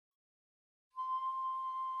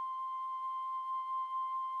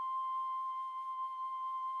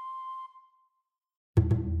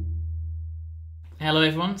Hello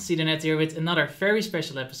everyone, CDNet here with another very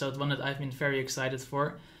special episode, one that I've been very excited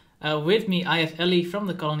for. With me I have Ellie from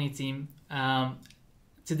the Colony team.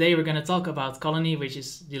 Today we're going to talk about Colony, which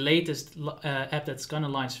is the latest app that's going to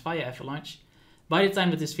launch via Avalanche. By the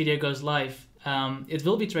time that this video goes live, it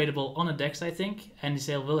will be tradable on a DEX, I think, and the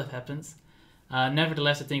sale will have happened.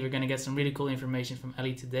 Nevertheless, I think we're going to get some really cool information from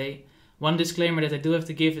Ellie today. One disclaimer that I do have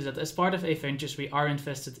to give is that as part of Avalaunch, we are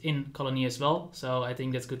invested in Colony as well. So I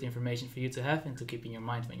think that's good information for you to have and to keep in your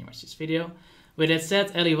mind when you watch this video. With that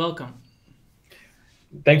said, Ellie, welcome.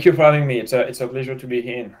 Thank you for having me. It's a pleasure to be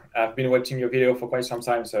here. I've been watching your video for quite some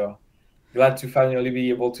time, so glad to finally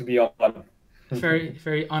be able to be on.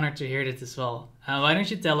 Very honored to hear that as well. Why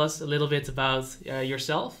don't you tell us a little bit about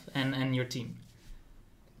yourself and your team?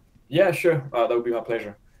 Yeah, sure. That would be my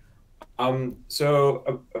pleasure.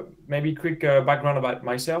 Maybe quick background about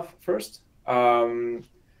myself first.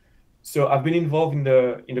 So I've been involved in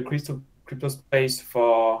the crypto space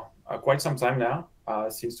for quite some time now,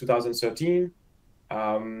 since 2013.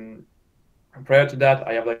 Prior to that,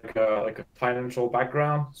 I have like a financial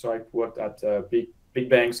background. So I worked at big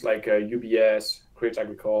banks like UBS, Crédit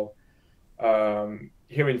Agricole,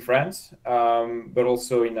 here in France, but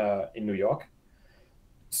also in New York.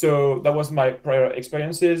 So that was my prior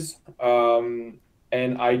experiences, and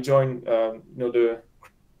I joined the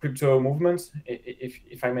crypto movement,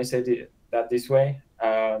 if I may say that this way,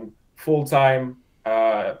 full time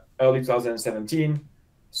early 2017.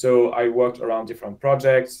 So I worked around different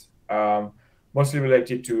projects, mostly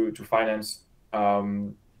related to finance.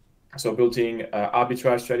 So building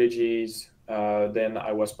arbitrage strategies. Then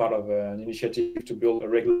I was part of an initiative to build a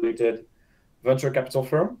regulated venture capital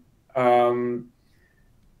firm.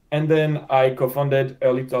 And then I co-founded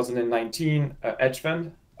early 2019 a hedge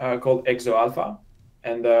fund called Exo Alpha.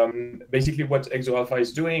 And basically what Exo Alpha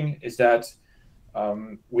is doing is that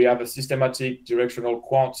we have a systematic directional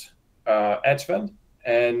quant hedge fund,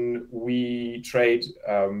 and we trade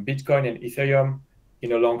Bitcoin and Ethereum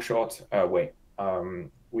in a long-short way.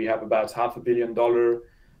 We have about $500 million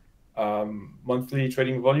monthly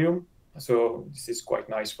trading volume. So this is quite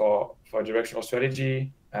nice for directional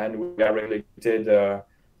strategy, and we are regulated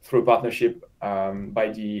through partnership by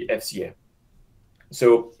the FCA.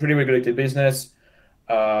 So pretty regulated business,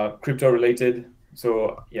 crypto related.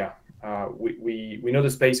 So yeah, we know the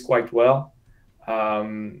space quite well.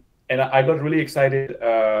 And I got really excited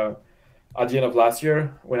at the end of last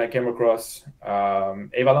year when I came across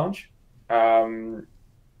Avalaunch.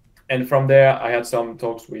 And from there, I had some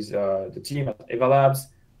talks with the team at Avalabs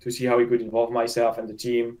to see how we could involve myself and the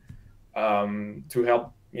team to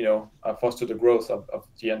help foster the growth of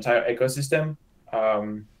the entire ecosystem.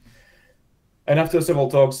 And after several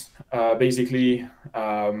talks, basically,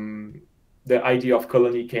 the idea of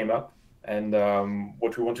Colony came up. And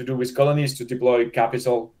what we want to do with Colony is to deploy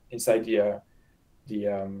capital inside the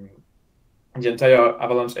entire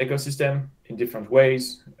Avalanche ecosystem in different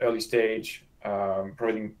ways, early stage,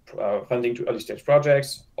 providing funding to early stage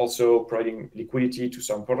projects, also providing liquidity to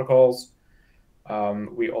some protocols.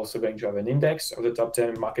 We're also going to have an index of the top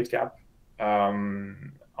 10 market cap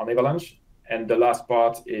on Avalanche. And the last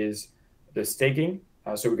part is the staking.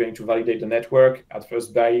 So we're going to validate the network, at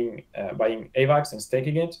first buying AVAX and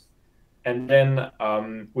staking it. And then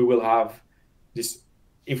we will have this,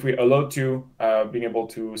 if we're allowed to, being able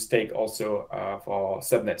to stake also for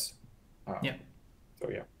subnets. Yeah. So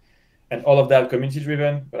yeah. And all of that community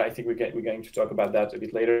driven, but I think we're going to talk about that a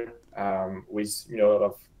bit later with a lot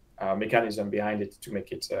of mechanism behind it to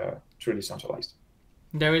make it truly centralized.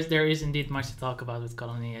 There is indeed much to talk about with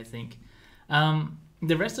Colony, I think.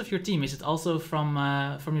 The rest of your team, is it also from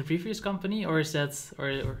your previous company, or is that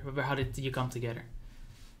or how did you come together?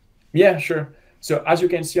 Yeah, sure. So as you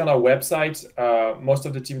can see on our website, most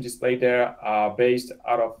of the team displayed there are based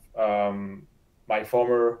out of my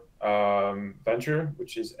former venture,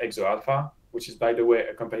 which is Exo Alpha, which is, by the way,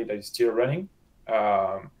 a company that is still running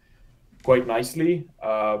quite nicely.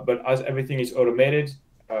 But as everything is automated,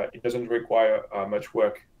 it doesn't require much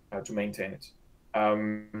work to maintain it.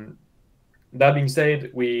 That being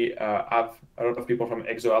said, we have a lot of people from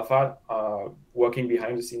Exo Alpha working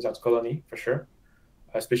behind the scenes at Colony, for sure,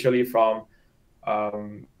 especially from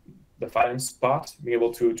the finance part, being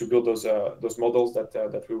able to build those models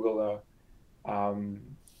that we will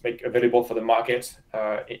make available for the market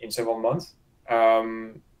in several months.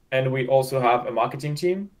 And we also have a marketing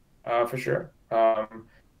team, for sure.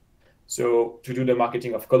 So to do the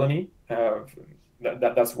marketing of Colony,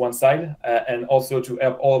 that's one side, and also to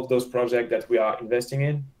help all of those projects that we are investing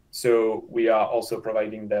in. So we are also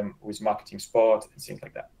providing them with marketing support and things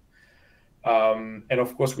like that. And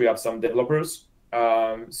of course, we have some developers.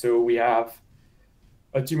 So we have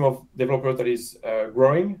a team of developers that is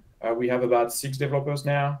growing. We have about 6 developers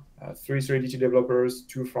now, 3 Solidity developers,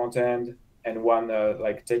 2 front end, and 1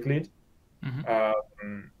 like tech lead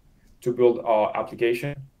to build our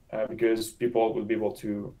application because people will be able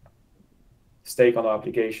to stake on our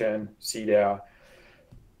application, see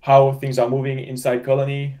how things are moving inside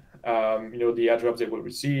Colony, the airdrops they will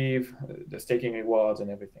receive, the staking rewards,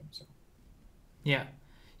 and everything. So. Yeah,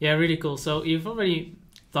 really cool. So you've already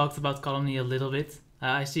talked about Colony a little bit.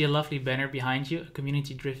 I see a lovely banner behind you, a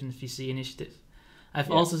community-driven VC initiative. I've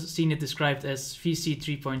also seen it described as VC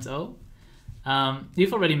 3.0.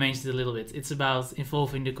 You've already mentioned it a little bit. It's about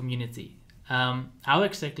involving the community. How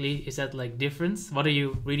exactly is that like different? What are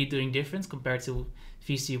you really doing different compared to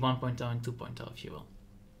VC 1.0 and 2.0, if you will?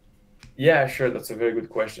 Yeah, sure. That's a very good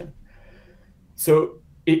question. So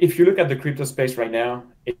if you look at the crypto space right now,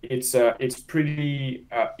 it's pretty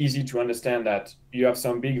easy to understand that you have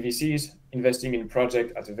some big VCs investing in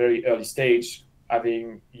project at a very early stage,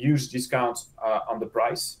 having huge discounts on the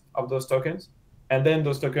price of those tokens. And then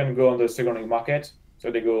those tokens go on the secondary market.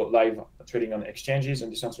 So they go live trading on exchanges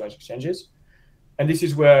and decentralized exchanges. And this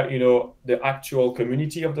is where, the actual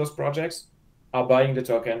community of those projects are buying the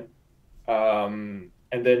token.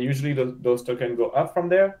 And then usually those tokens go up from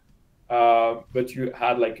there. But you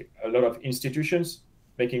had like a lot of institutions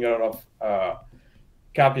making a lot of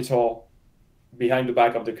capital behind the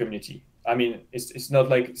back of the community. I mean, it's not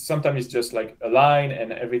like sometimes it's just like a line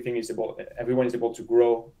and everyone is able to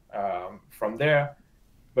grow from there.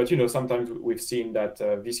 But sometimes we've seen that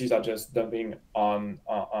VCs are just dumping on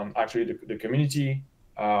actually the community.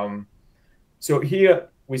 So here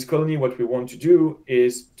with Colony, what we want to do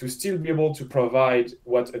is to still be able to provide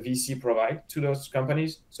what a VC provides to those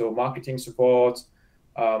companies. So marketing support,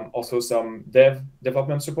 also some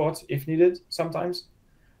development support if needed sometimes.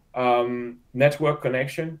 Network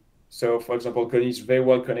connection. So for example, Colony is very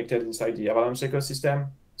well connected inside the Avalanche ecosystem.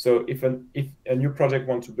 So if a new project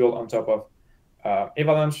wants to build on top of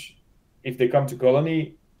Avalanche, if they come to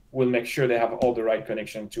Colony, we'll make sure they have all the right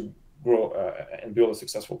connection to grow and build a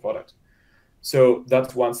successful product. So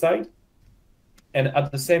that's one side. And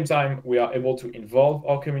at the same time, we are able to involve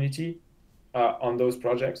our community on those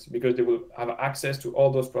projects because they will have access to all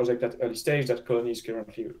those projects at early stage that Colony is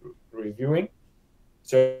currently reviewing.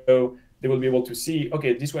 So they will be able to see,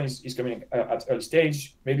 okay, this one is coming at early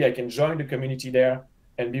stage. Maybe I can join the community there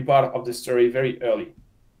and be part of the story very early.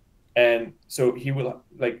 And so he will,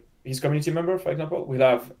 like his community member, for example, will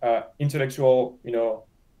have intellectual,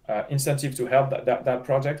 incentive to help that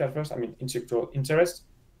project at first. I mean, intellectual interest,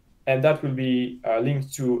 and that will be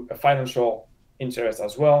linked to a financial interest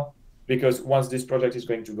as well, because once this project is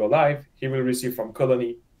going to go live, he will receive from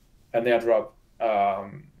Colony an airdrop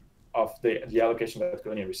of the allocation that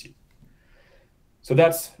Colony received. So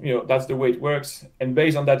that's the way it works, and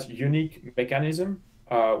based on that unique mechanism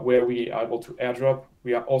where we are able to airdrop,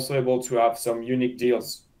 we are also able to have some unique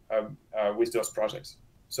deals with those projects.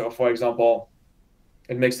 So, for example,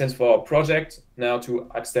 it makes sense for a project now to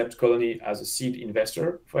accept Colony as a seed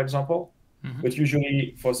investor, for example. But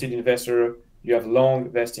usually for seed investor, you have long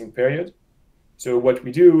vesting period. So what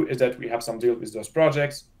we do is that we have some deal with those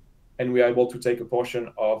projects, and we are able to take a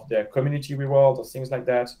portion of their community reward or things like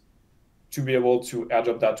that to be able to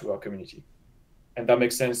airdrop that to our community. And that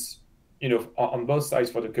makes sense, on both sides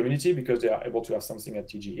for the community because they are able to have something at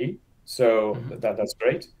TGE. So that's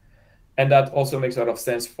great. And that also makes a lot of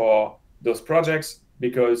sense for those projects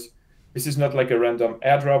because this is not like a random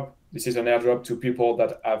airdrop. This is an airdrop to people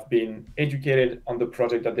that have been educated on the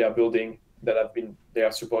project that they are building, they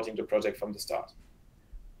are supporting the project from the start.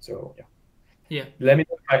 So yeah. Let me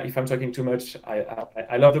know if I'm talking too much.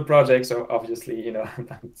 I love the project, so obviously,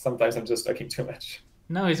 sometimes I'm just talking too much.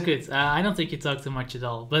 No, it's good. I don't think you talk too much at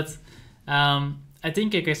all. But I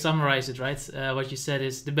think I can summarize it, right? What you said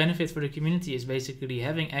is the benefit for the community is basically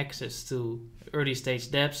having access to early stage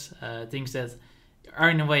dApps, things that are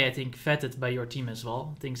in a way, I think, vetted by your team as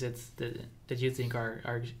well. Things that you think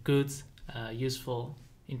are good, useful,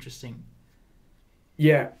 interesting.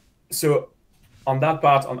 Yeah. So on that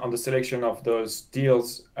part, on the selection of those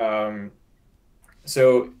deals,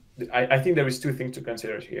 so I think there is two things to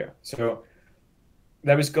consider here. So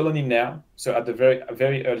there is Colony now, so at the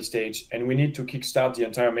very early stage, and we need to kickstart the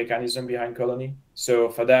entire mechanism behind Colony. So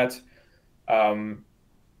for that,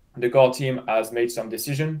 the core team has made some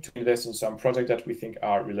decision to invest in some projects that we think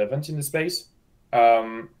are relevant in the space.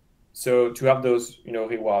 So to have those,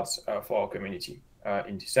 rewards for our community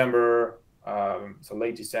in December, so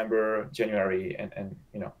late December, January, and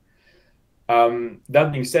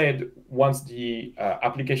that being said, once the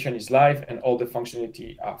application is live and all the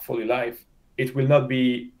functionality are fully live, it will not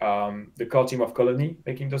be the core team of Colony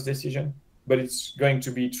making those decisions, but it's going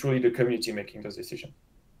to be truly the community making those decisions.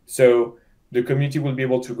 So the community will be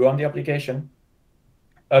able to go on the application,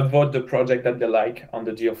 upvote the project that they like on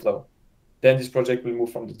the deal flow. Then this project will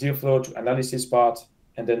move from the deal flow to analysis part,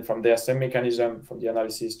 and then from there, same mechanism from the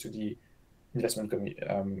analysis to the investment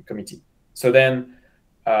committee. So then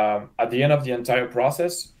at the end of the entire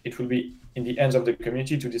process, it will be in the hands of the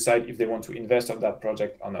community to decide if they want to invest in that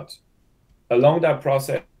project or not. Along that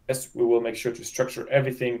process, we will make sure to structure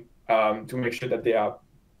everything to make sure that they are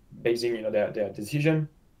basing their decision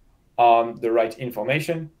on the right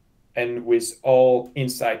information and with all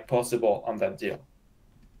insight possible on that deal.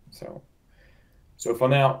 So for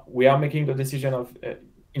now, we are making the decision of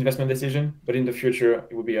investment decision, but in the future,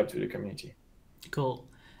 it will be up to the community. Cool.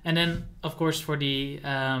 And then, of course, for the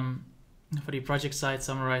project side,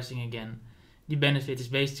 summarizing again, the benefit is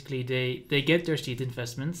basically they get their seed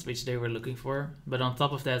investments, which they were looking for, but on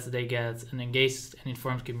top of that, they get an engaged and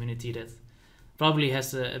informed community that probably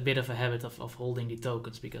has a bit of a habit of holding the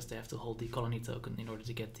tokens because they have to hold the Colony token in order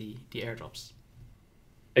to get the airdrops.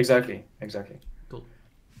 Exactly. Cool.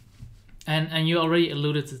 And you already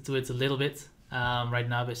alluded to it a little bit right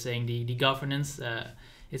now by saying the governance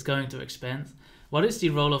is going to expand. What is the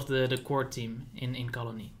role of the core team in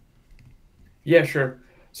Colony? Yeah, sure.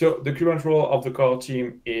 So the current role of the core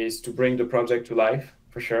team is to bring the project to life,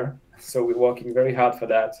 for sure. So we're working very hard for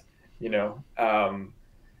that.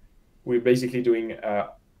 We're basically doing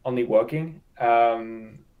only working.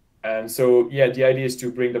 And so, yeah, the idea is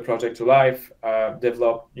to bring the project to life,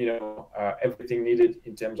 develop, everything needed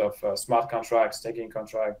in terms of smart contracts, staking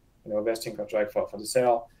contract, vesting contract for the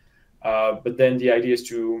sale. But then the idea is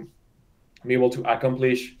to be able to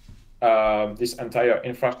accomplish this entire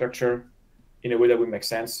infrastructure in a way that would make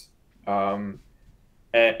sense. And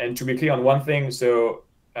to be clear on one thing, so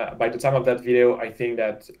by the time of that video, I think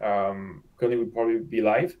that Colony will probably be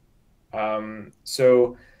live.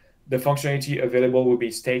 So the functionality available will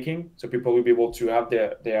be staking. So people will be able to have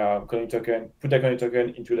their Colony token, put their Colony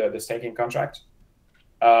token into the staking contract.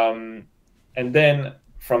 And then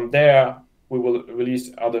from there, we will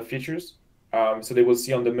release other features. So they will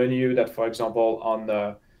see on the menu that, for example,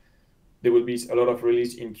 there will be a lot of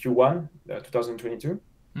release in Q1 2022.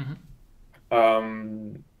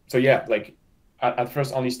 Mm-hmm. So yeah, like at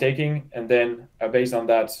first only staking, and then based on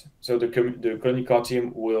that, so the Colony core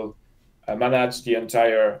team will manage the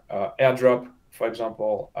entire airdrop, for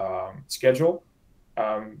example, schedule,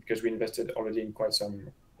 because we invested already in quite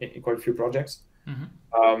a few projects.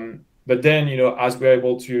 Mm-hmm. But then, as we're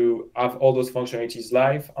able to have all those functionalities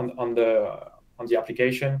live on the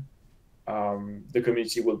application, the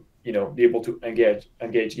community will, be able to engage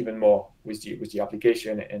even more with the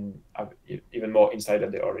application and have even more insight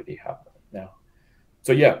than they already have now.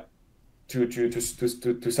 So yeah,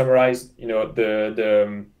 to summarize,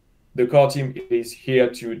 the core team is here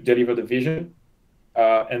to deliver the vision,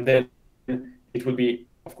 and then it will be,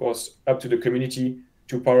 of course, up to the community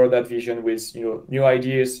to power that vision with new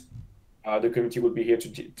ideas. The community will be here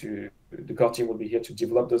the core team will be here to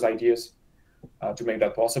develop those ideas to make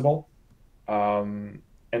that possible.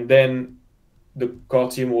 And then the core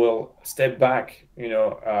team will step back,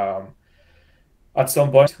 at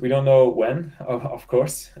some point. We don't know when, of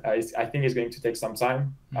course. I think it's going to take some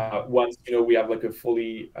time once we have like a full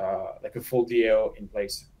DAO in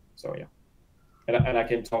place. So yeah, and I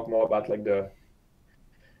can talk more about like the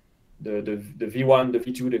V1, the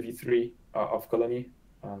V2, the V3 of Colony.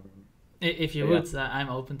 If you would, I'm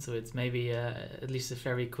open to it. Maybe at least a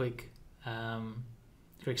very quick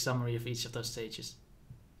summary of each of those stages.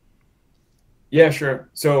 Yeah, sure.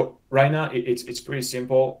 So right now it's pretty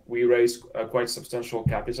simple. We raised quite some substantial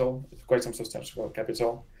capital.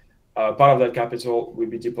 Part of that capital will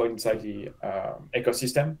be deployed inside the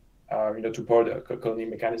ecosystem, to power the Colony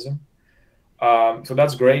mechanism. So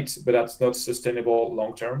that's great, but that's not sustainable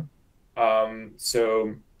long term.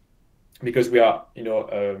 So because we are,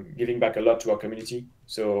 giving back a lot to our community.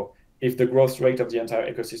 So if the growth rate of the entire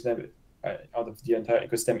ecosystem,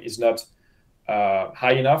 is not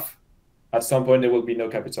high enough, at some point there will be no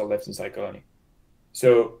capital left inside Colony.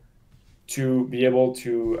 So to be able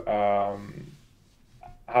to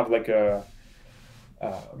have like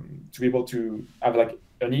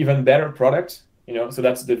an even better product, so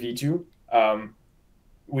that's the V2.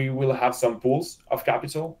 We will have some pools of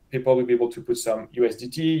capital. People will be able to put some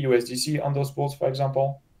USDT, USDC on those pools, for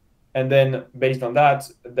example. And then based on that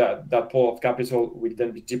pool of capital will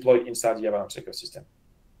then be deployed inside the Avalanche ecosystem.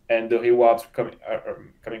 And the rewards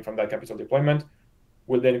coming from that capital deployment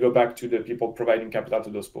will then go back to the people providing capital to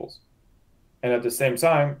those pools. And at the same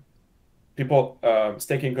time, people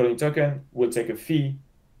staking Colony token will take a fee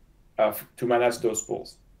to manage those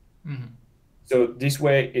pools. Mm-hmm. So this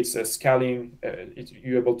way, it's a scaling.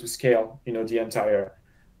 You're able to scale, the entire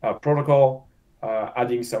protocol,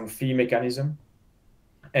 adding some fee mechanism,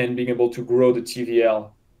 and being able to grow the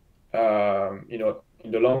TVL,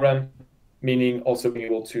 in the long run. Meaning also being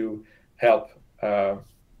able to help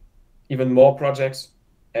even more projects.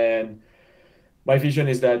 And my vision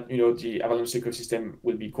is that the Avalanche ecosystem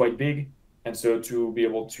will be quite big, and so to be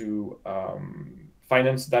able to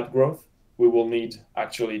finance that growth, we will need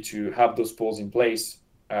actually to have those pools in place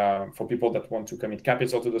for people that want to commit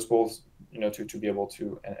capital to those pools, to be able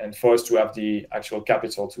to, and for us to have the actual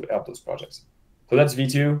capital to help those projects. So that's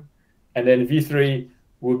V2, and then V3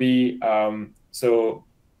 will be so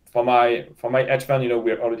for my hedge fund,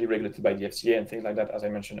 we're already regulated by the FCA and things like that, as I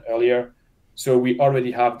mentioned earlier. So we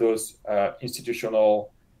already have those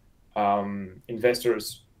institutional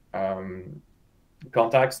investors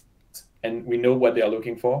contacts, and we know what they are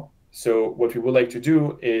looking for. So what we would like to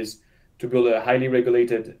do is to build a highly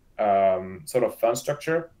regulated sort of fund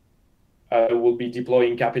structure. We'll be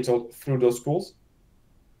deploying capital through those pools,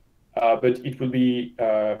 but it will be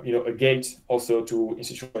a gate also to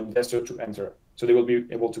institutional investors to enter. So they will be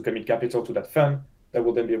able to commit capital to that fund that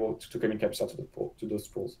will then be able to commit capital to those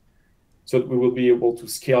pools. So we will be able to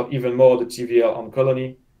scale even more the TVL on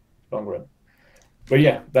Colony long run. But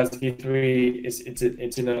yeah, that's V3.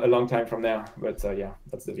 It's in a long time from now, but yeah,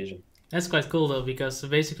 that's the vision. That's quite cool though, because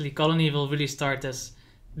basically Colony will really start as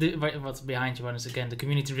what's behind you is again the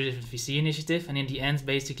community-driven VC initiative, and in the end,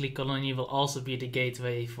 basically Colony will also be the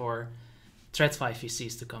gateway for TradFi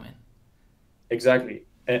VCs to come in. Exactly,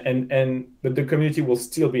 but the community will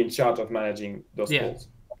still be in charge of managing those pools.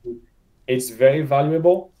 It's very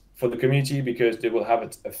valuable for the community because they will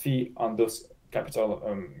have a fee on those capital,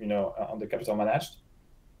 on the capital managed,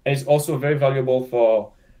 and it's also very valuable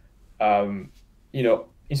for,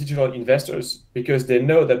 institutional investors because they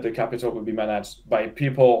know that the capital will be managed by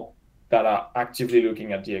people that are actively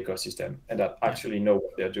looking at the ecosystem and that actually know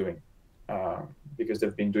what they're doing, because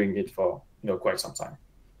they've been doing it for quite some time.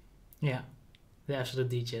 Yeah, the absolute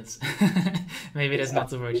degens. Maybe that's not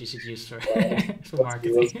the word you should use for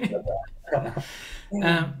marketing.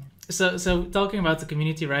 So talking about the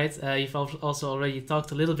community, right? You've also already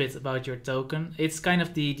talked a little bit about your token. It's kind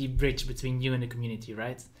of the bridge between you and the community,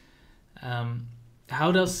 right? How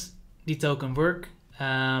does the token work?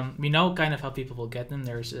 We know kind of how people will get them.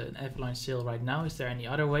 There's an Avalanche sale right now. Is there any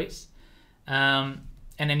other ways? And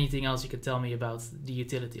anything else you could tell me about the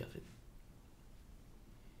utility of it?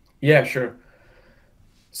 Yeah, sure.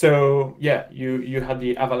 So yeah, you had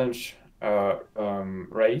the Avalanche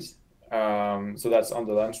raise. So that's on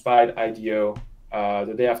the Launchpad IDO.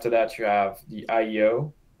 The day after that, you have the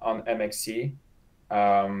IEO on MXC,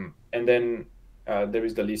 and then there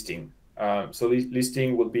is the listing. So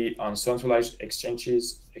listing will be on centralized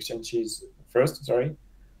exchanges first. Sorry.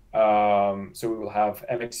 So we will have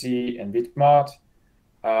MXC and Bitmart,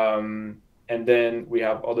 and then we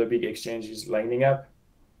have other big exchanges lining up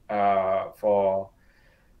for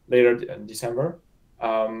later in December.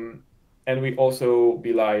 And we also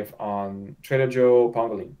be live on Trader Joe,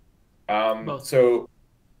 Pangolin. So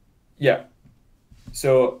yeah,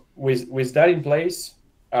 so with that in place,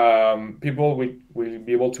 people will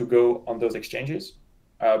be able to go on those exchanges,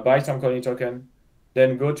 buy some Colony token,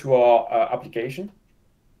 then go to our application,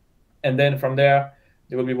 and then from there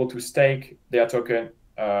they will be able to stake their token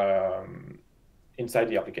inside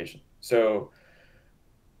the application. So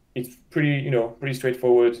it's pretty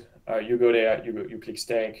straightforward. You go there, you click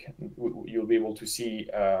stake. You'll be able to see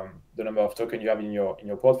the number of tokens you have in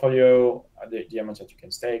your portfolio, the amount that you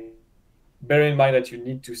can stake. Bear in mind that you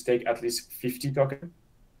need to stake at least 50 tokens,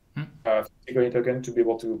 50 Colony token to be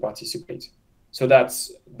able to participate. So that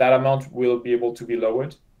amount will be able to be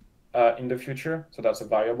lowered in the future. So that's a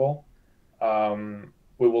variable.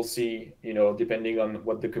 We will see, depending on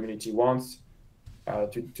what the community wants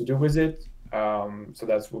to do with it. So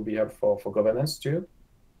that will be helpful for governance too.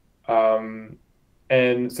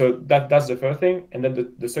 And so that's the first thing. And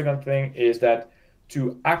then the second thing is that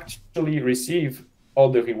to actually receive all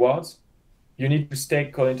the rewards, you need to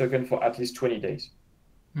stake Colony token for at least 20 days.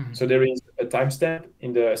 Mm-hmm. So there is a timestamp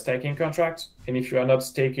in the staking contract. And if you are not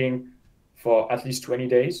staking for at least 20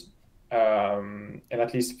 days and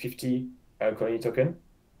at least 50 Colony token,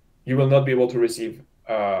 you will not be able to receive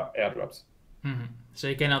airdrops. Mm-hmm. So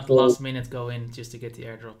you cannot last minute go in just to get the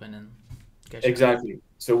airdrop and then cash exactly. Out.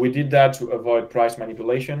 So we did that to avoid price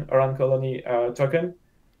manipulation around Colony token.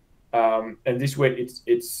 And this way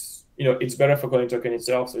it's better for Colony token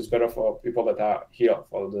itself. So it's better for people that are here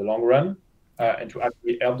for the long run. and to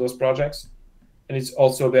actually help those projects. And it's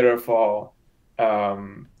also better for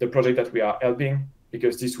the project that we are helping,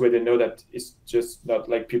 because this way they know that it's just not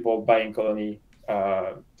like people buying Colony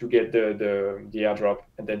to get the airdrop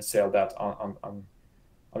and then sell that on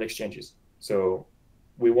exchanges. So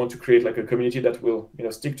we want to create like a community that will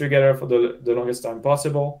stick together for the longest time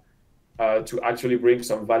possible to actually bring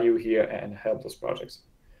some value here and help those projects.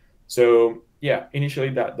 So yeah, initially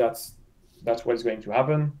that's what is going to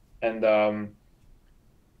happen. And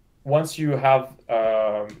once you have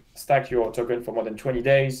stacked your token for more than 20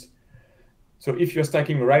 days, so if you're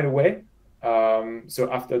stacking right away, so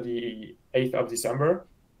after the 8th of December,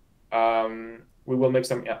 we will make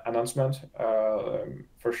some announcement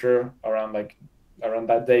for sure around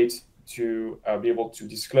that date to be able to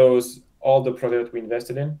disclose all the projects we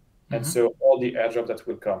invested in, and so all the airdrops that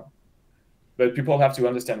will come. But people have to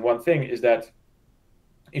understand one thing is that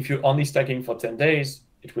if you're only stacking for 10 days,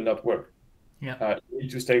 it will not work. Yeah. You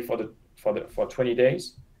need to stay for 20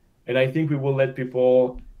 days. And I think we will let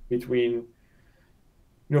people between,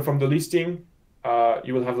 from the listing,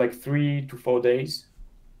 you will have like 3 to 4 days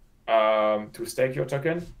to stake your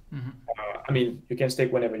token. I mean, you can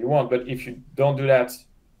stake whenever you want, but if you don't do that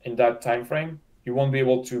in that time frame, you won't be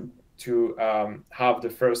able to have the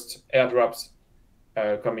first airdrops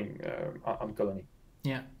coming on Colony.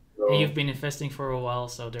 Yeah. So, and you've been investing for a while,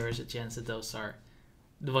 so there is a chance that those are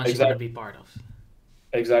the ones exactly. you want to be part of.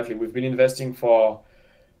 Exactly. We've been investing for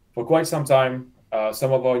quite some time.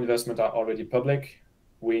 Some of our investments are already public.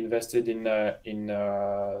 We invested in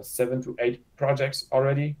 7 to 8 projects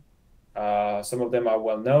already. Some of them are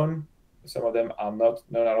well known. Some of them are not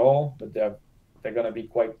known at all, but they're going to be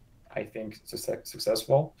quite, I think,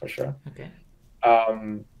 successful for sure. Okay.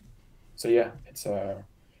 So yeah, it's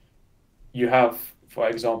you have, for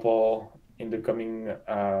example, in the coming,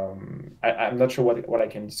 I'm not sure what I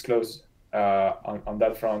can disclose on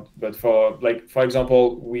that front, but for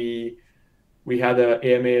example, we had a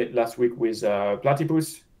AMA last week with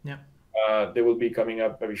Platypus. Yeah. They will be coming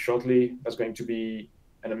up very shortly. That's going to be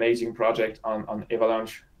an amazing project on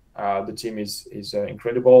Avalanche. The team is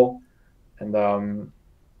incredible, and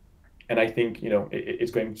I think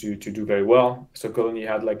it's going to do very well. So Colony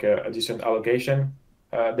had like a decent allocation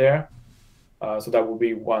there, so that will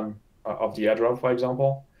be one of the airdrop, for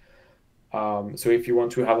example. So if you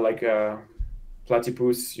want to have like a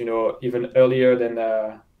Platypus, even earlier than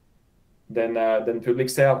public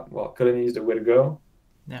sale, well, Colony is the way to go.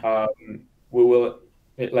 Yeah. We will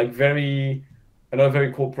another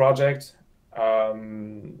very cool project,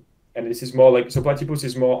 and this is more like, so Platypus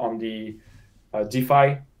is more on the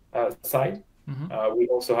DeFi side. We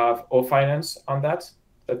also have O-Finance on that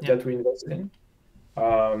we invested in,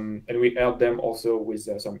 and we help them also with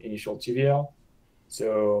some initial TVL.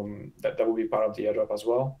 So that will be part of the airdrop as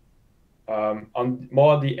well. On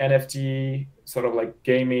more the NFT sort of like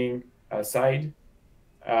gaming side,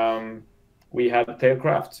 we had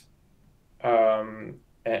Tailcraft,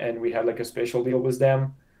 and we had like a special deal with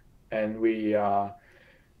them, and we are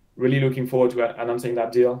really looking forward to announcing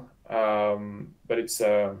that deal. But it's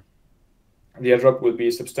the airdrop will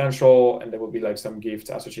be substantial, and there will be like some gifts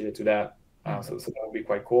associated to that. So that will be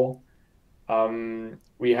quite cool.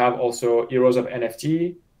 We have also Heroes of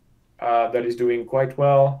NFT that is doing quite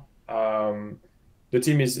well. The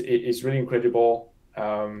team is really incredible.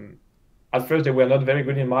 At first, they were not very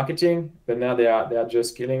good in marketing, but now they are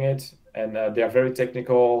just killing it, and they are very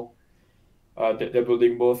technical. They're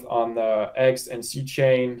building both on X and C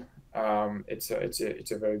chain. It's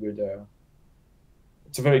a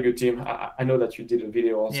very good team. I know that you did a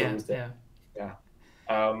video also with them. Yeah.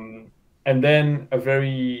 And then a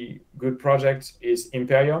very good project is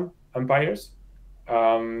Empires.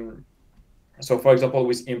 So for example,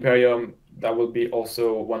 with Imperium, that will be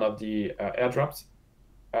also one of the airdrops.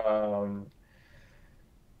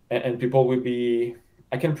 And people will be,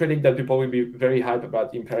 I can predict that people will be very hyped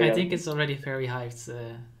about Imperium. I think it's already very hyped.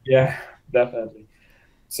 Yeah, definitely.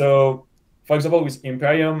 So for example, with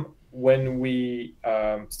Imperium, when we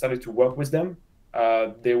started to work with them,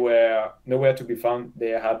 they were nowhere to be found.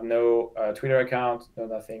 They had no Twitter account, no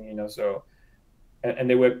nothing, so, and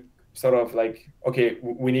they were sort of like, okay,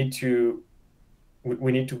 we need to build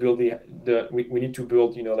we need to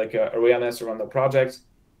build like a awareness around the project.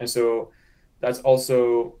 And so that's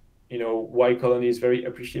also why Colony is very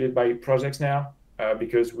appreciated by projects now,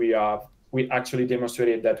 because we actually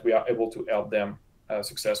demonstrated that we are able to help them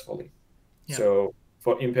successfully. Yeah. So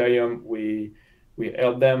for Imperium, we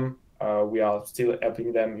help them. We are still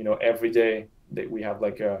helping them every day. That we have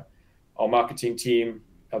like our marketing team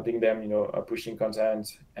helping them pushing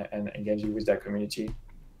content and engaging with that community.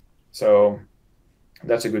 So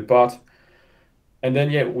that's a good part. And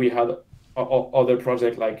then we had other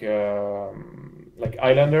projects like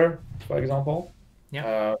Islander, for example,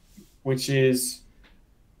 which is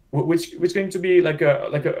going to be like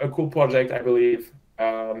a cool project, I believe,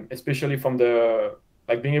 especially from the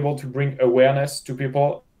being able to bring awareness to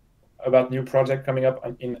people about new project coming up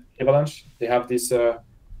in Avalanche. They have this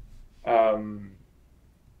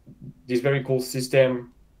very cool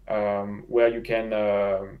system where you can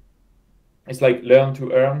it's like learn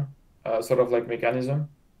to earn sort of like mechanism.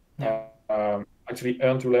 Actually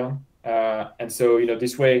earn to learn, and so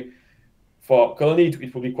this way for Colony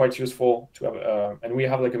it will be quite useful to have, and we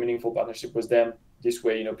have like a meaningful partnership with them. This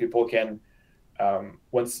way people can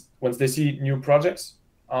once they see new projects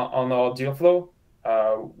on our deal flow,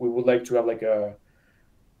 we would like to have like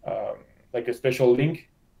a special link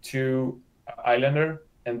to Islander,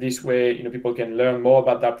 and this way people can learn more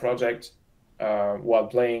about that project while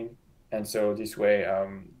playing, and so this way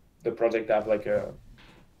the project have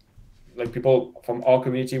like people from our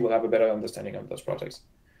community will have a better understanding of those projects.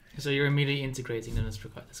 So you're immediately integrating them.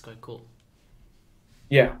 That's quite cool.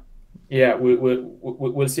 Yeah,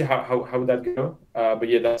 we'll see how that go. But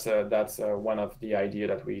yeah, that's one of the idea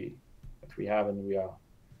that we have, and we are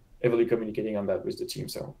heavily communicating on that with the team.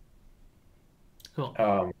 So cool.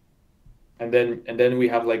 And then we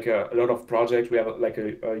have like a lot of projects. We have like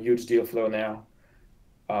a huge deal flow now.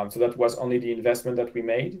 So that was only the investment that we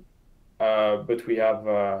made, but we have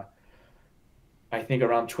I think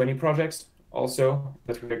around 20 projects also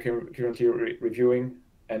that we are currently reviewing,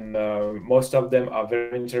 and most of them are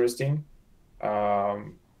very interesting.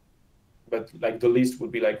 But like the list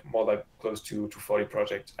would be like more like close to 40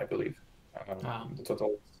 projects, I believe, the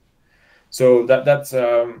total. So that's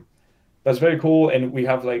very cool, and we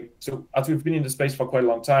have like, so as we've been in the space for quite a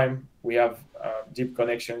long time, we have deep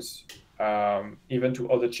connections even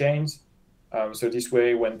to other chains. So this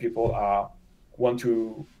way, when people want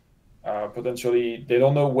to potentially, they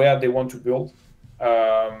don't know where they want to build,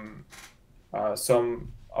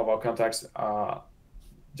 some of our contacts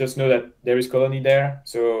just know that there is Colony there.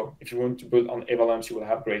 So if you want to build on Avalanche, you will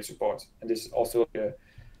have great support, and this is also a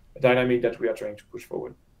dynamic that we are trying to push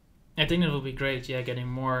forward. I think it will be great, getting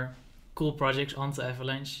more cool projects onto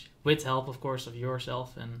Avalanche with help, of course, of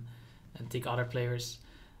yourself and take other players.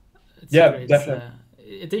 Definitely.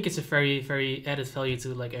 I think it's a very, very added value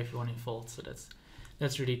to like everyone involved. So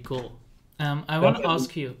that's really cool. I want to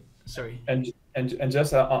ask you. Sorry. And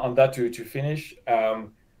just on that to finish,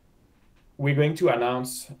 we're going to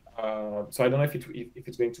announce. So I don't know if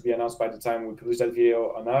it's going to be announced by the time we publish that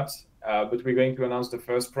video or not. But we're going to announce the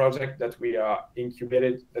first project that we've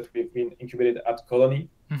been incubated at Colony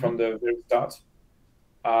from the very start.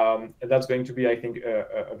 And that's going to be, I think,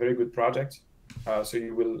 a very good project. So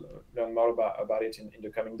you will learn more about it in the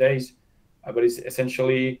coming days. But it's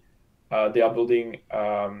essentially they are building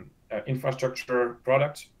infrastructure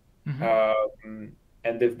product, and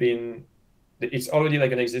it's already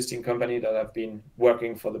like an existing company that have been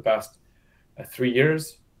working for the past 3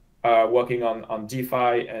 years, working on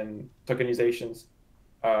DeFi and tokenizations,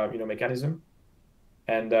 mechanism,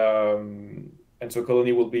 and so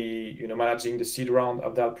Colony will be managing the seed round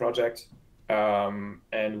of that project,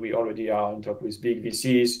 and we already are in talk with big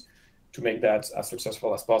VCs to make that as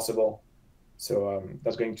successful as possible. So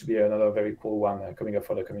that's going to be another very cool one coming up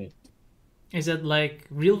for the community. Is that like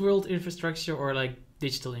real world infrastructure or like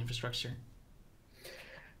digital infrastructure?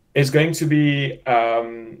 It's going to be,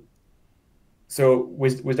 so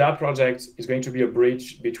with that project, it's going to be a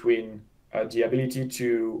bridge between the ability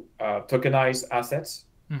to tokenize assets.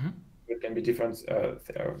 It can be different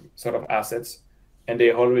sort of assets. And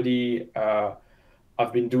they already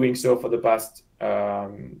have been doing so for the past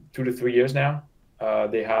 2 to 3 years now.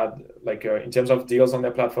 They had like in terms of deals on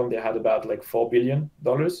their platform, they had about like $4 billion.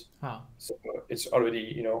 Wow! So it's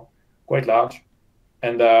already quite large,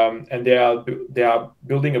 and they are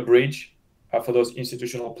building a bridge for those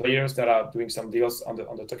institutional players that are doing some deals on the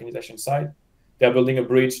tokenization side. They are building a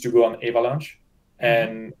bridge to go on Avalanche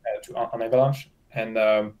and on Avalanche, and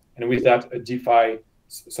with that a DeFi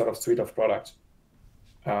sort of suite of products.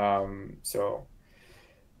 So.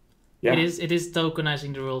 Yeah. It is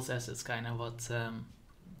tokenizing the world's assets, kind of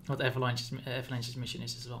what Avalanche's mission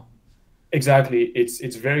is as well. Exactly,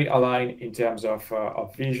 it's very aligned in terms of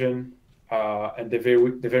vision, and they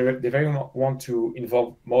very want to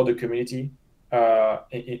involve more the community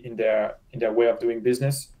in their way of doing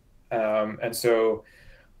business, and so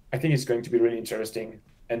I think it's going to be really interesting.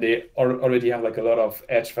 And they already have like a lot of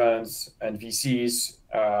hedge funds and VCs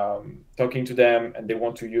talking to them, and they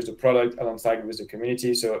want to use the product alongside with the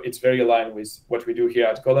community. So it's very aligned with what we do here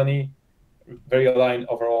at Colony, very aligned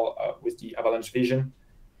overall with the Avalanche vision.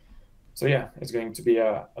 So yeah, it's going to be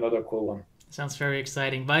another cool one. Sounds very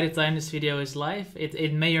exciting. By the time this video is live,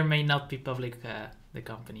 it may or may not be public, the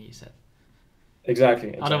company you said.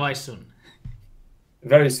 Exactly. Otherwise soon.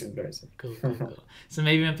 Very soon, very soon. Cool. So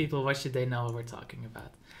maybe when people watch it, they know what we're talking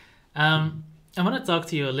about. I want to talk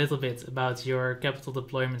to you a little bit about your capital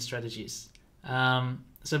deployment strategies.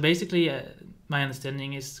 So basically, my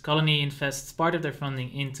understanding is Colony invests part of their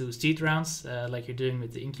funding into seed rounds, like you're doing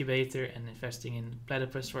with the incubator and investing in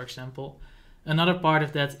Platypus, for example. Another part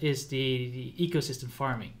of that is the ecosystem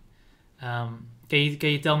farming. Can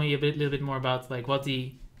you tell me a little bit more about like what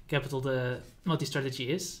the strategy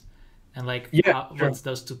is, and like sure. what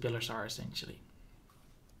those two pillars are essentially?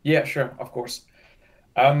 Yeah, sure, of course.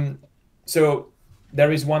 So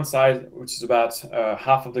there is one side which is about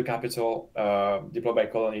half of the capital deployed by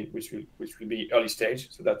Colony, which will be early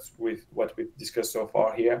stage. So that's with what we've discussed so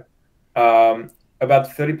far here. About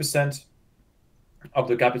 30% of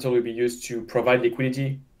the capital will be used to provide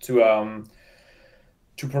liquidity to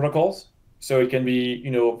protocols. So it can be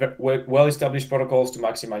well-established protocols to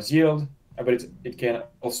maximize yield, but it can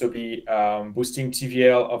also be boosting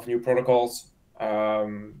TVL of new protocols,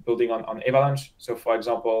 building on Avalanche. So for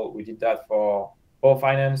example, we did that for Power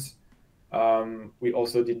Finance. We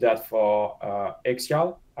also did that for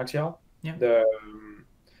Axial, yeah.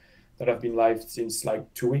 That have been live since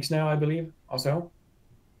like 2 weeks now, I believe, or so.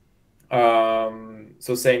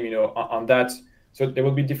 So same, on that. So there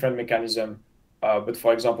will be different mechanism. But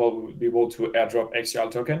for example, we will be able to airdrop CLY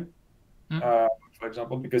Token, for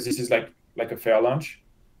example, because this is like a fair launch.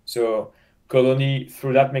 So Colony,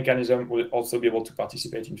 through that mechanism, will also be able to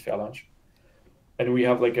participate in fair launch. And we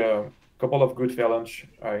have like a couple of good fair launch,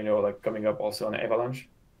 like coming up also on Avalanche.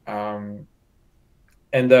 And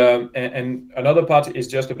another part is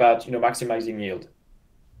just about maximizing yield.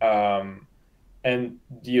 And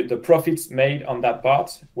the profits made on that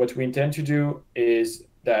part, what we intend to do is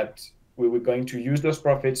that we were going to use those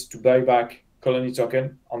profits to buy back Colony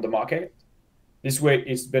token on the market. This way,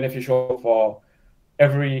 it's beneficial for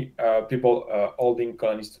every people holding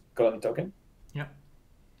Colony token. Yeah.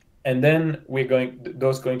 And then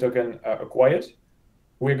those Colony token acquired,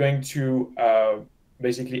 we're going to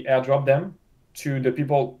basically airdrop them to the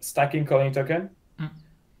people stacking Colony token.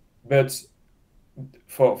 But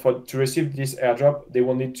to receive this airdrop, they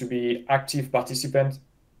will need to be active participant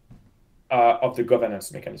of the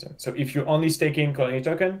governance mechanism. So if you're only staking Colony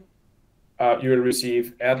token, you will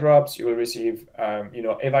receive airdrops, you will receive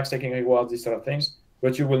AVAX staking rewards, these sort of things,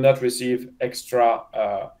 but you will not receive extra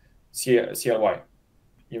CLY.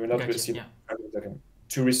 You will not receive token.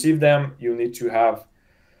 To receive them, you need to have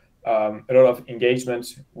a lot of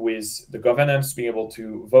engagement with the governance, being able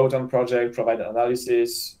to vote on project, provide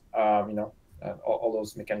analysis, all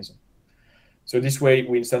those mechanisms. So this way,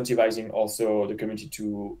 we're incentivizing also the community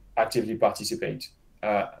to actively participate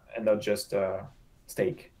and not just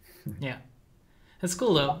stake. Yeah, that's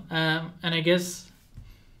cool though. And I guess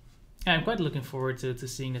I'm quite looking forward to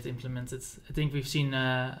seeing that implemented. I think we've seen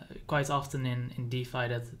quite often in DeFi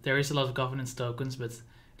that there is a lot of governance tokens, but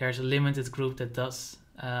there's a limited group that does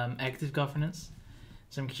active governance.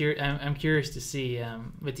 So I'm curious to see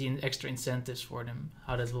with the extra incentives for them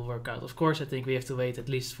how that will work out. Of course, I think we have to wait at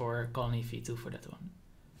least for Colony V2 for that one.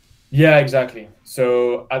 Yeah, exactly.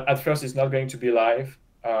 So at first it's not going to be live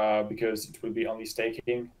because it will be only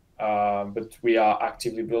staking, but we are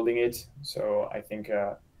actively building it. So I think,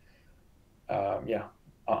 on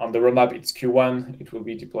the roadmap it's Q1. It will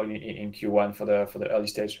be deployed in Q1 for the early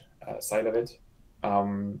stage side of it.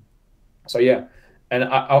 So yeah. And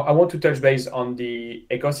I want to touch base on the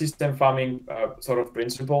ecosystem farming sort of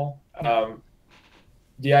principle.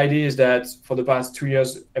 The idea is that for the past 2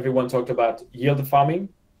 years, everyone talked about yield farming.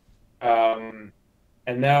 And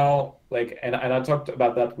now, and I talked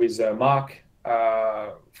about that with Mark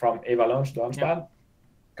from Avalaunch, the Launchpad,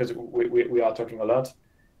 because we are talking a lot.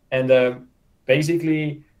 And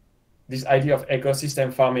basically, this idea of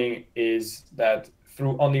ecosystem farming is that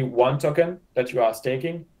through only one token that you are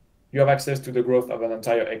staking, you have access to the growth of an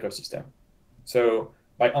entire ecosystem. So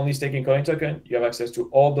by only staking Colony token, you have access to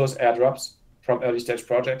all those airdrops from early stage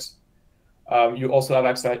projects. You also have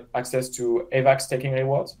access to AVAX staking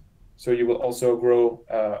rewards. So you will also grow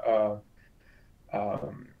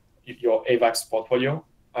your AVAX portfolio.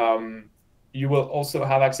 You will also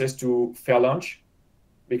have access to fair launch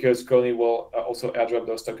because Colony will also airdrop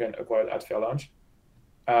those tokens acquired at fair launch.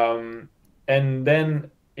 And then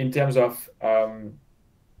in terms of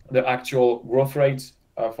the actual growth rate,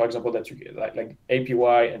 for example, that you get like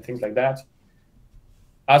APY and things like that.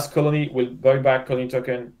 As Colony will buy back Colony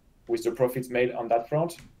token with the profits made on that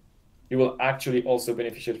front, you will actually also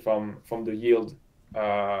benefit from the yield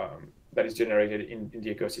that is generated in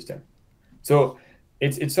the ecosystem. So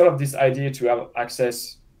it's sort of this idea to have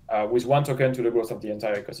access with one token to the growth of the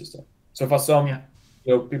entire ecosystem. So for some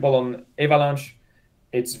people on Avalanche,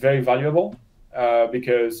 it's very valuable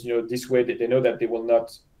because this way they know that they will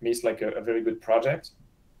not miss like a very good project.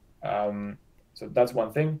 So that's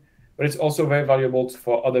one thing, but it's also very valuable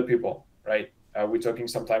for other people, right? We're talking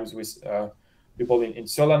sometimes with people in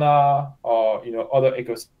Solana or other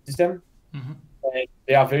ecosystem, and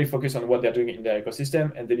they are very focused on what they're doing in their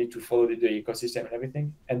ecosystem, and they need to follow the ecosystem and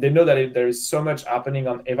everything. And they know that there is so much happening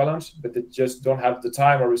on Avalanche, but they just don't have the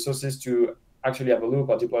time or resources to actually have a look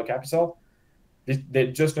or deploy capital. They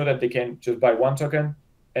just know that they can just buy one token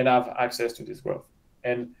and have access to this growth.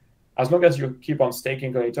 And as long as you keep on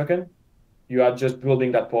staking CLY Token, you are just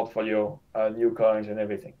building that portfolio, new coins and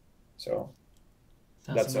everything. So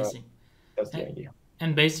that's the idea.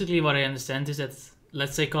 And basically what I understand is that,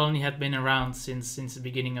 let's say Colony had been around since the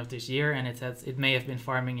beginning of this year, and it may have been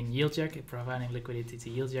farming in YieldJack, providing liquidity to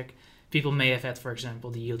YieldJack. People may have had, for example,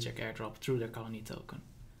 the YieldJack airdrop through their Colony token.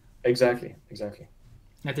 Exactly.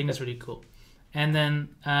 I think that's really cool. And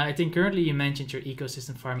then I think currently you mentioned your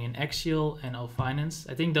ecosystem farming in Axial and Allfinance.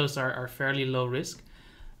 I think those are fairly low risk.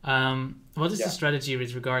 What is the strategy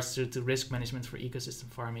with regards to risk management for ecosystem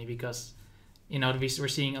farming? Because we're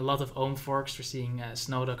seeing a lot of ohm forks. We're seeing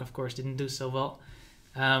Snowdog, of course, didn't do so well.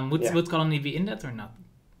 Would Colony be in that or not?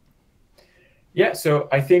 Yeah, so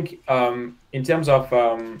I think in terms of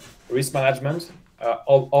risk management,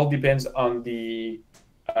 all depends on the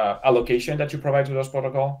allocation that you provide to those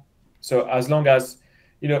protocol. So as long as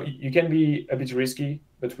you can be a bit risky,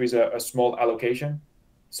 but with a small allocation.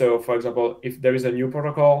 So for example, if there is a new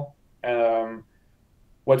protocol,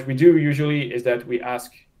 what we do usually is that we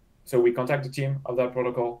contact the team of that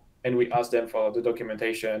protocol and we ask them for the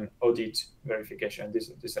documentation, audit, verification,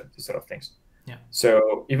 this sort of things. Yeah.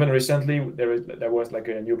 So even recently there was like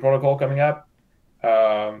a new protocol coming up,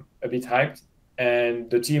 a bit hyped, and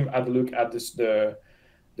the team had a look at the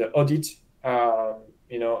audit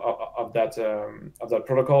of that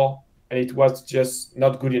protocol, and it was just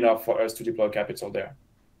not good enough for us to deploy capital there.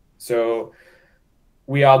 So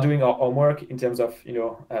we are doing our homework in terms of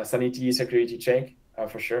sanity, security check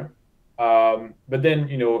for sure. But then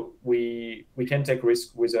we can take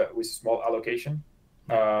risk with a small allocation.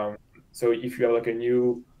 So if you have like a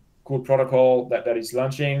new cool protocol that is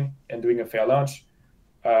launching and doing a fair launch,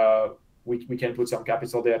 we can put some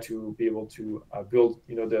capital there to be able to build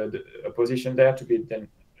a position there to be then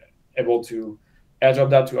able to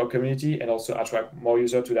airdrop that to our community and also attract more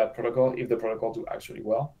users to that protocol if the protocol do actually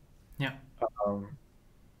well. Yeah.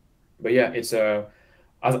 But yeah, it's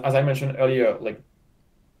as I mentioned earlier, like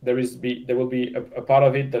there will be a part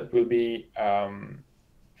of it that will be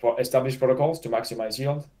for established protocols to maximize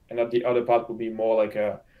yield, and the other part will be more like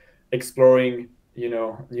exploring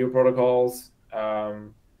new protocols.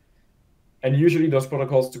 And usually those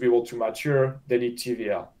protocols, to be able to mature, they need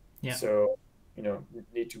TVL. Yeah. So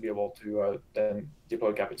need to be able to then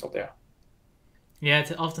deploy capital there. Yeah,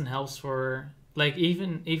 it often helps for like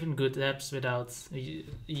even good apps without a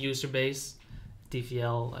user base,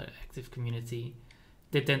 TVL, active community,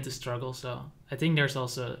 they tend to struggle. So I think there's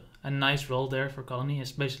also a nice role there for Colony,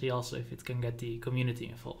 especially also if it can get the community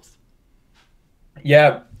involved.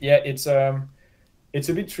 Yeah, it's a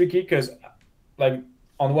bit tricky because like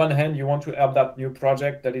on one hand you want to help that new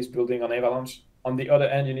project that is building on Avalanche. On the other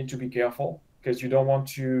hand, you need to be careful because you don't want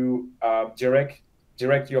to direct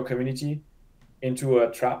your community into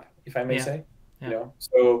a trap, if I may say. Yeah.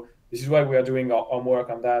 So this is why we are doing our homework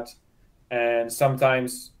on that. And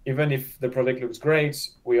sometimes, even if the project looks great,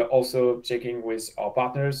 we are also checking with our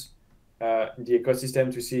partners in the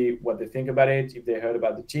ecosystem to see what they think about it, if they heard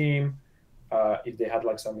about the team, if they had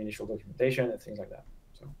like some initial documentation and things like that.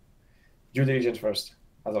 So due diligence first,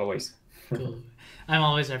 as always. Cool. I'm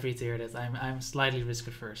always happy to hear that. I'm slightly risk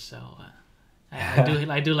averse, so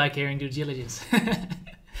I do like hearing due diligence.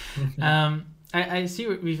 I see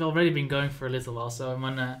we've already been going for a little while, so I'm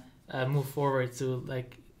gonna move forward to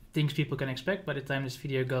like things people can expect by the time this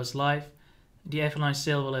video goes live. The Avalanche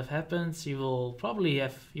sale will have happened. You will probably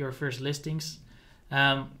have your first listings.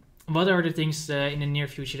 What are the things in the near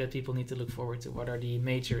future that people need to look forward to? What are the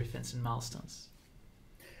major events and milestones?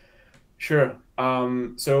 Sure.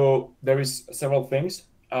 So there is several things.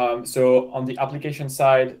 So on the application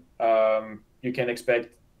side, you can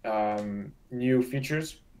expect new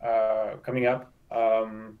features coming up,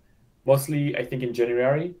 mostly I think in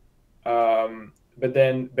January. But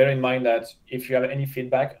then bear in mind that if you have any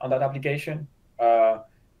feedback on that application,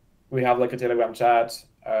 we have like a Telegram chat.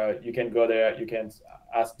 You can go there. You can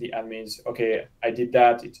ask the admins, okay, I did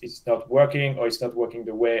that, it's not working, or it's not working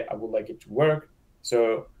the way I would like it to work.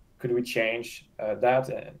 So could we change that,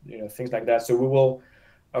 and things like that. So we will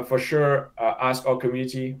for sure ask our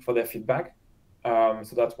community for their feedback.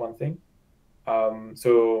 So that's one thing.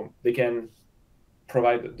 So they can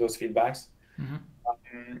provide those feedbacks.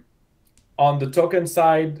 On the token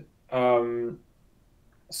side,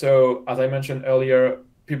 so as I mentioned earlier,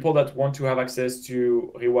 people that want to have access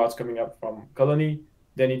to rewards coming up from Colony,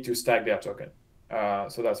 they need to stack their token.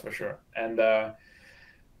 So that's for sure. And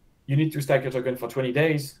you need to stack your token for 20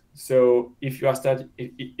 days. So if you are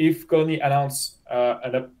if Colony announce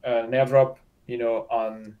an airdrop,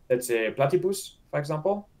 on, let's say, Platypus, for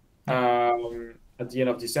example, at the end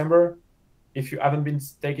of December, if you haven't been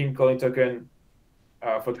staking Colony token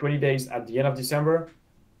for 20 days at the end of December,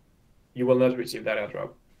 you will not receive that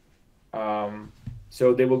airdrop.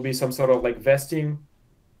 So there will be some sort of like vesting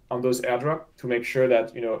on those airdrop to make sure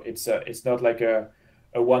that it's not like a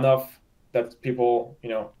one-off that people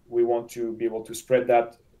we want to be able to spread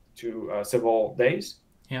that to several days.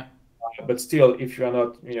 Yeah. But still, if you are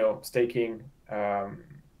not staking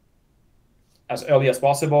as early as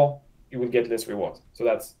possible, you will get less reward. So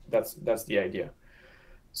that's the idea.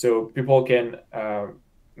 So people can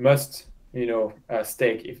must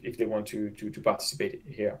stake if they want to participate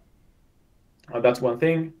here. That's one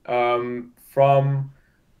thing. From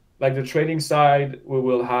like the trading side, we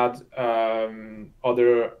will have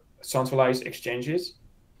other centralized exchanges.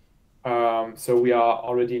 So we are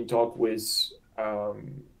already in talk with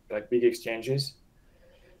like big exchanges.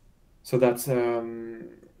 So that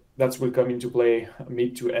will come into play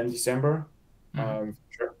mid to end December.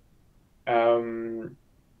 Sure. And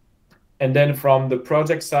then from the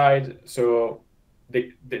project side, so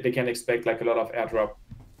they can expect like a lot of airdrop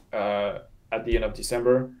at the end of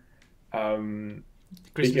December.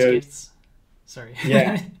 Christmas gifts. Sorry.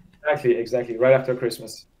 Yeah, exactly. Right after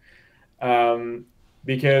Christmas.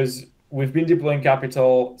 Because we've been deploying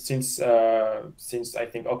capital since I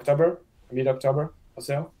think mid-October or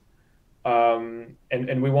so.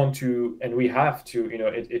 And we want to, and we have to,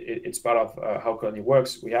 it's part of how Colony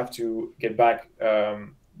works. We have to get back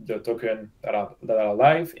the token that are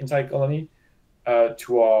live inside Colony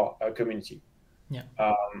to our community. Yeah.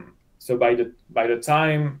 So by the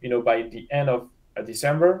time, by the end of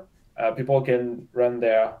December, people can run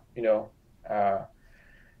their,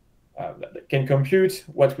 can compute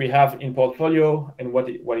what we have in portfolio and what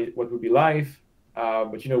will be live.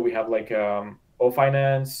 But we have like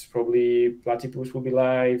Finance, probably Platypus will be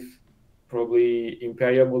live, probably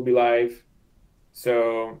Imperium will be live.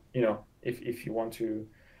 So if you want to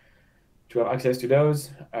have access to those,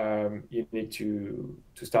 you need to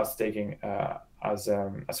start staking as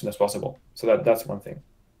soon as possible. So that's one thing.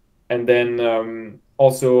 And then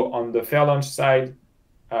also on the Avalanche side,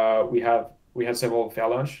 we have several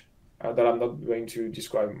Avalanche that I'm not going to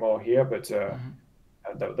describe more here, but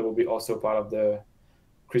that will be also part of the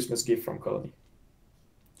Christmas gift from Colony.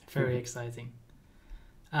 Very exciting.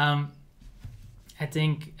 I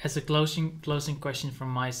think as a closing question from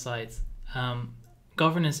my side,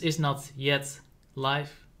 governance is not yet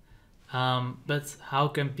live, but how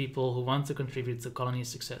can people who want to contribute to Colony's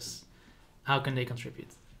success, how can they contribute?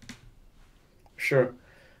 Sure.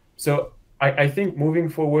 So I think moving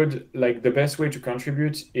forward, like the best way to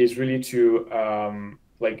contribute is really to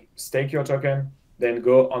like stake your token, then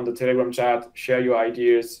go on the Telegram chat, share your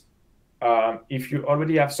ideas. If you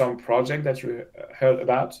already have some project that you heard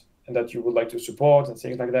about and that you would like to support and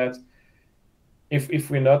things like that, if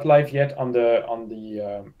we're not live yet on the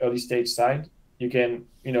early stage side, you can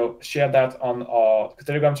share that on our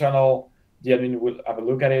Telegram channel. The admin will have a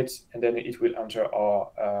look at it, and then it will enter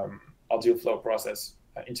our deal flow process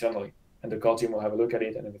internally, and the core team will have a look at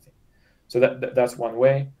it and everything. So that's one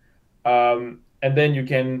way. And then you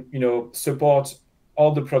can support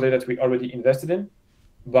all the project that we already invested in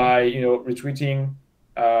by retweeting,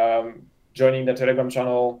 joining the Telegram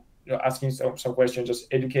channel, asking some questions, just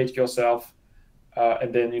educate yourself,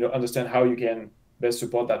 and then understand how you can best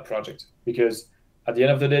support that project. Because at the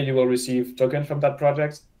end of the day, you will receive tokens from that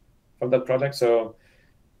project. So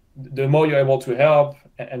the more you're able to help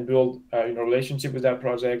and build relationship with that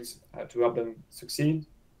project to help them succeed,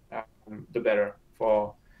 the better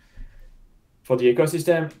for the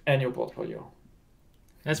ecosystem and your portfolio.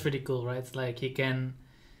 That's pretty cool, right? Like you can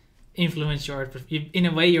influence in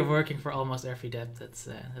a way you're working for almost every debt that's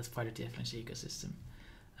part of the Avalanche ecosystem.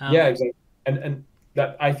 Yeah, exactly. And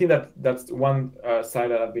that I think that's one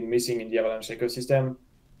side that I've been missing in the Avalanche ecosystem.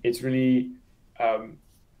 It's really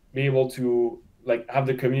be able to like have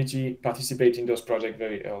the community participate in those projects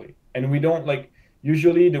very early. And we don't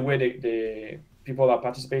usually the way people are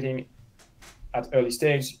participating at early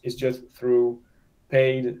stage is just through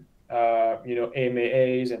paid,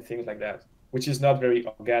 AMAs and things like that, which is not very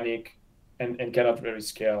organic and cannot very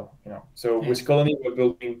scale. So with Colony, we're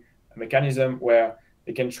building a mechanism where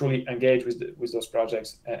they can truly engage with those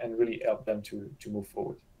projects and really help them to move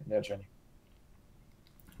forward in their journey.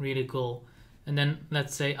 Really cool. And then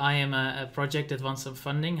let's say I am a project that wants some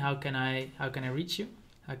funding. How can I reach you?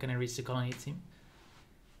 How can I reach the Colony team?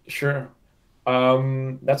 Sure.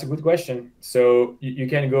 That's a good question. So you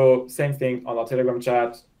can go, same thing, on our Telegram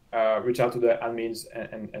chat, reach out to the admins,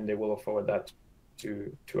 and they will forward that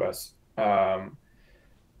to us. And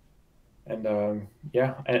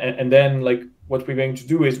then like what we're going to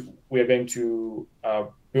do is we are going to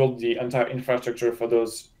build the entire infrastructure for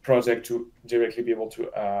those projects to directly be able to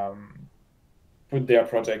put their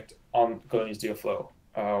project on Colony's deal flow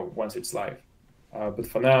once it's live. But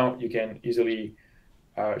for now, you can easily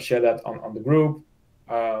share that on the group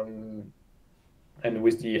and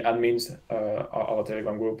with the admins of our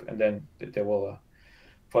Telegram group, and then they will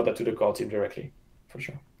forward that to the core team directly, for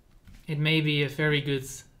sure. It may be a very good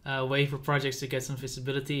way for projects to get some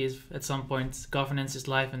visibility if at some point governance is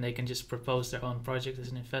live and they can just propose their own project as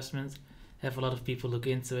an investment, have a lot of people look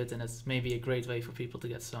into it, and it's maybe a great way for people to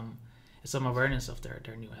get some awareness of their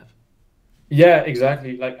new app. Yeah,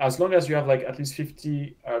 exactly. Like as long as you have like at least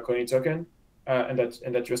 50 CLY Token and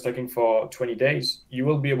that you're stacking for 20 days, you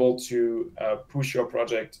will be able to push your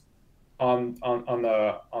project on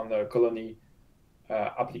the Colony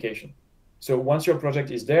application. So once your project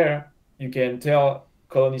is there, you can tell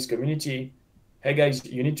Colony's community, hey guys,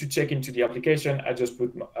 you need to check into the application. I just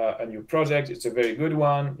put a new project. It's a very good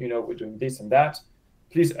one. We're doing this and that.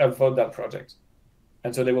 Please upvote that project.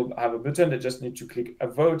 And so they will have a button. They just need to click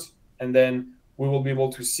upvote, and then we will be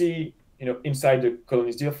able to see, inside the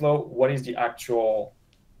Colony's deal flow, what is the actual,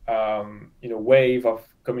 wave of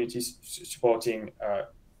communities supporting,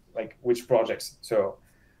 like which projects. So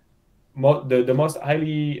the most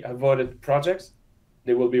highly voted projects,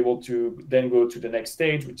 they will be able to then go to the next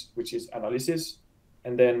stage, which is analysis,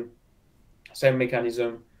 and then same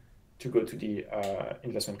mechanism to go to the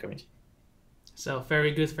investment committee. So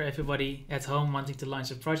very good for everybody at home wanting to launch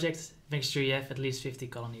a project. Make sure you have at least 50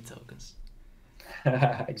 Colony tokens.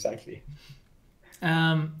 Exactly.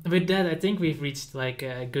 With that, I think we've reached like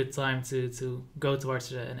a good time to go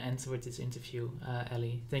towards an end with this interview.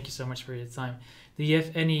 Ellie, thank you so much for your time. Do you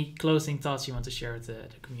have any closing thoughts you want to share with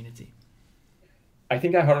the community? I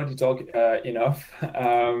think I already talked enough.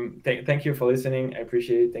 Thank you for listening. I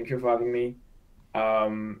appreciate it. Thank you for having me.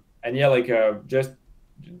 And yeah, just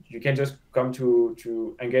you can just come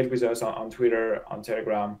to engage with us on Twitter, on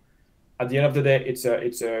Telegram. At the end of the day, it's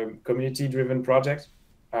a community-driven project,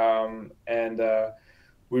 and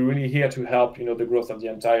we're really here to help the growth of the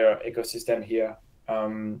entire ecosystem here.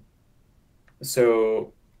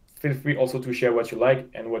 So feel free also to share what you like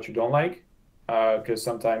and what you don't like, because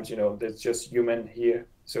sometimes there's just human here,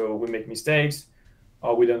 so we make mistakes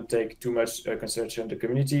or we don't take too much consideration of the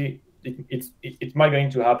community. It might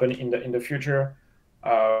going to happen in the future.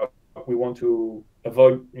 We want to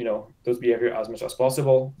avoid those behavior as much as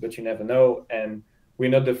possible, but you never know. And we're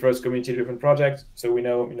not the first community-driven project, so we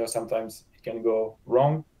know sometimes it can go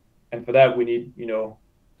wrong, and for that we need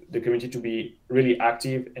the community to be really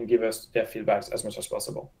active and give us their feedbacks as much as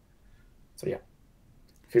possible. So yeah,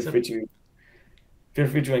 feel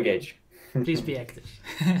free to engage. Please be active.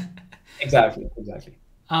 Exactly.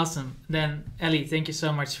 Awesome. Then Ellie, thank you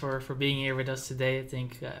so much for being here with us today. I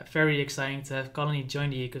think very exciting to have Colony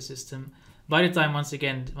join the ecosystem. By the time, once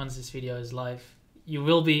this video is live, you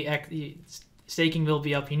will be staking will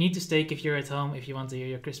be up. You need to stake if you're at home, if you want to hear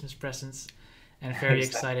your Christmas presents, and very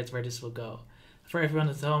excited where this will go. For everyone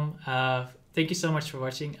at home, thank you so much for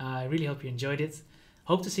watching. I really hope you enjoyed it.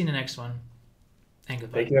 Hope to see you in the next one, and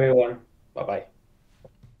goodbye. Thank you, everyone. Bye-bye.